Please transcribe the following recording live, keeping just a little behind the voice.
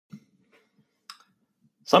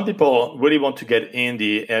Some people really want to get in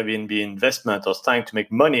the Airbnb investment or starting to make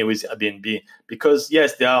money with Airbnb because,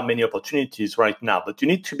 yes, there are many opportunities right now, but you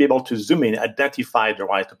need to be able to zoom in, identify the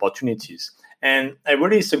right opportunities. And I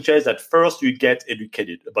really suggest that first you get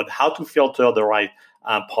educated about how to filter the right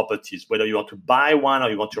properties, whether you want to buy one or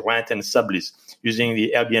you want to rent and sublease using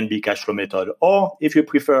the Airbnb cash flow method, or if you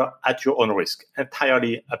prefer at your own risk,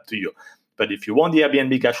 entirely up to you. But if you want the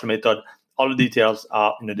Airbnb cash flow method, all the details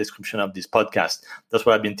are in the description of this podcast. That's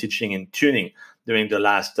what I've been teaching in tuning during the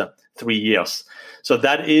last 3 years. So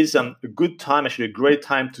that is a good time, actually a great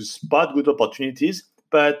time to spot good opportunities.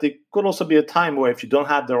 But it could also be a time where if you don't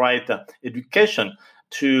have the right education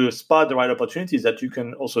to spot the right opportunities, that you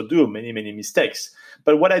can also do many, many mistakes.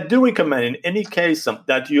 But what I do recommend in any case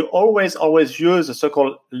that you always use a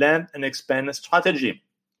so-called land and expand strategy.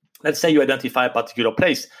 Let's say you identify a particular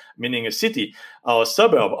place, meaning a city or a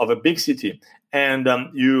suburb of a big city, and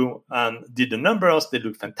you did the numbers, they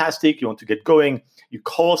look fantastic, you want to get going, you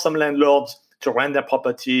call some landlords to rent their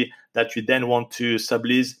property that you then want to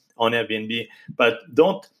sublease on Airbnb, but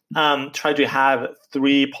don't try to have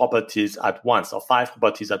 3 properties at once or 5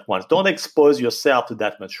 properties at once. Don't expose yourself to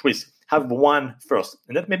that much risk. Have one first,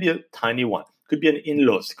 and that may be a tiny one. Could be an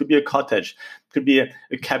in-laws, it could be a cottage, it could be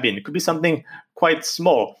a cabin, it could be something quite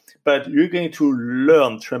small, but you're going to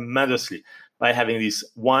learn tremendously by having this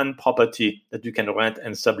one property that you can rent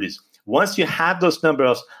and sublease. Once you have those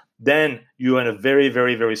numbers, then you're in a very,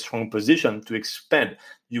 very, very strong position to expand.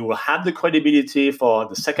 You will have the credibility for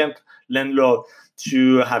the second landlord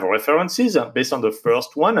to have references based on the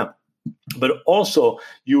first one. But also,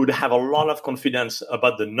 you would have a lot of confidence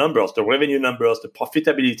about the numbers, the revenue numbers, the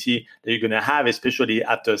profitability that you're going to have, especially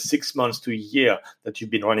after 6 months to a year that you've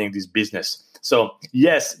been running this business. So,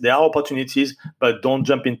 yes, there are opportunities, but don't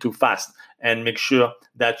jump in too fast and make sure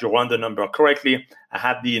that you run the number correctly. I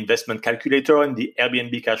have the investment calculator and the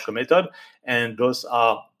Airbnb cash flow method, and those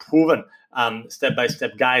are proven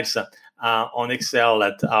step-by-step guides on Excel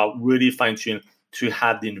that are really fine-tuned to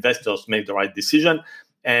have the investors make the right decision.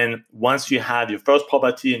 And once you have your first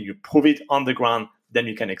property and you prove it on the ground, then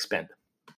you can expand.